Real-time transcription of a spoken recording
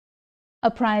A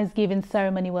prize-giving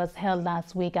ceremony was held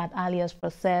last week at Alliance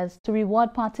Francaise to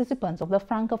reward participants of the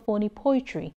Francophonie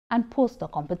poetry and poster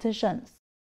competitions.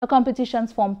 The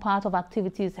competitions form part of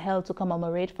activities held to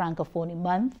commemorate Francophonie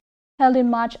Month, held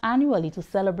in March annually to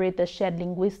celebrate the shared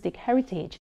linguistic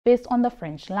heritage based on the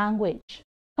French language.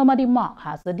 Mark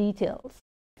has the details.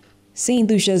 St.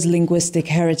 Lucia's linguistic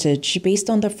heritage based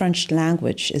on the French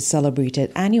language is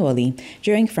celebrated annually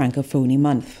during Francophonie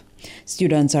Month.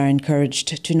 Students are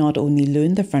encouraged to not only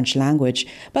learn the French language,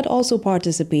 but also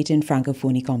participate in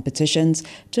Francophonie competitions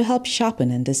to help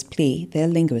sharpen and display their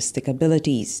linguistic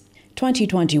abilities.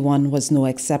 2021 was no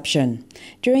exception.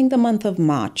 During the month of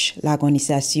March,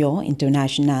 l'Organisation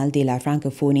Internationale de la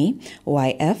Francophonie,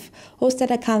 OIF, hosted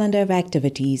a calendar of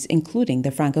activities including the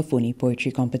Francophonie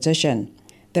Poetry Competition.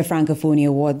 The Francophonie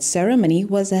Awards ceremony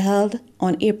was held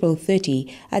on April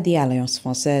 30 at the Alliance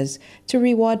Francaise to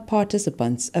reward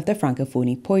participants of the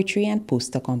Francophonie poetry and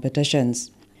poster competitions.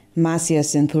 Marcia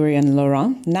Centurion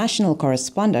Laurent, national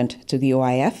correspondent to the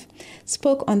OIF,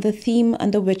 spoke on the theme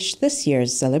under which this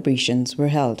year's celebrations were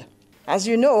held. As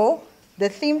you know, the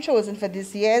theme chosen for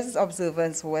this year's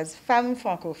observance was Femmes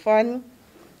francophones,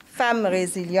 Femmes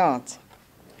résilientes.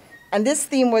 And this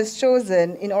theme was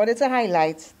chosen in order to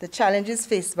highlight the challenges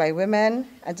faced by women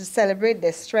and to celebrate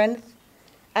their strength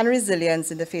and resilience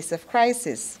in the face of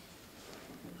crisis.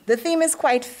 The theme is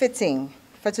quite fitting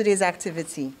for today's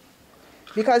activity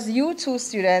because you two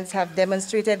students have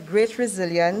demonstrated great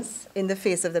resilience in the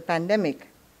face of the pandemic.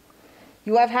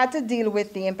 You have had to deal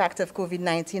with the impact of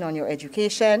COVID-19 on your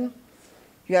education.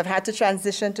 You have had to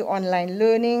transition to online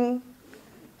learning,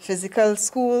 physical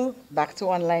school, back to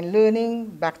online learning,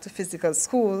 back to physical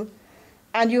school.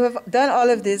 And you have done all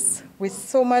of this with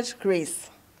so much grace.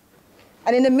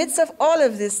 And in the midst of all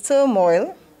of this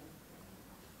turmoil,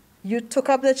 you took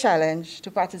up the challenge to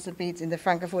participate in the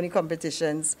Francophonie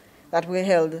competitions that were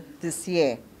held this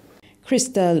year.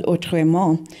 Christelle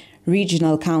Autremont,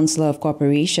 Regional Counselor of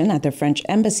Cooperation at the French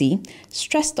Embassy,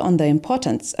 stressed on the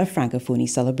importance of Francophonie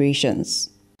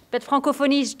celebrations. But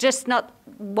Francophonie is just not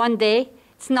one day.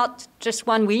 It's not just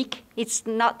 1 week, it's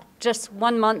not just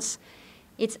 1 month,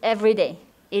 it's every day.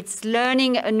 It's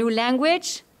learning a new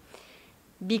language,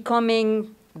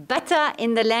 becoming better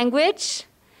in the language,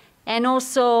 and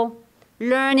also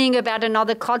learning about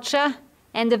another culture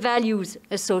and the values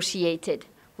associated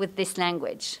with this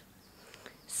language.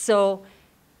 So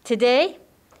today,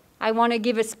 I want to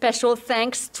give a special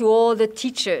thanks to all the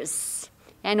teachers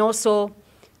and also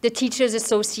the Teachers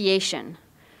Association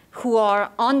who are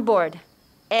on board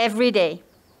every day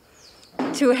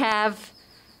to have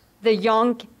the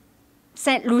young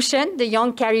St. Lucian, the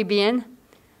young Caribbean,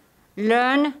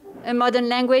 learn a modern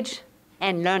language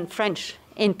and learn French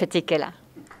in particular.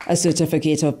 A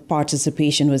certificate of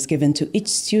participation was given to each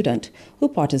student who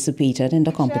participated in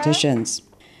the competitions.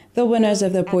 The winners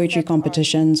of the poetry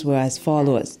competitions were as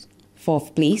follows.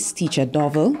 4th place, teacher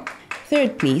Dovel.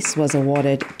 3rd place was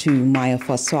awarded to Maya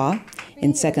Fossois.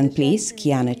 In 2nd place,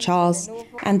 Kiana Charles.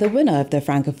 And the winner of the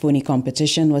Francophonie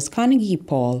competition was Carnegie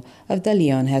Paul of the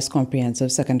Leon Hess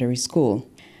Comprehensive Secondary School.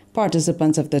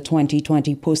 Participants of the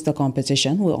 2020 poster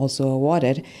competition were also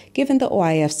awarded, given the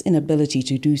OIF's inability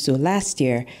to do so last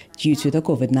year due to the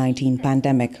COVID-19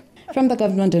 pandemic. From the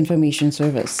Government Information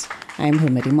Service, I'm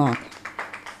Mark.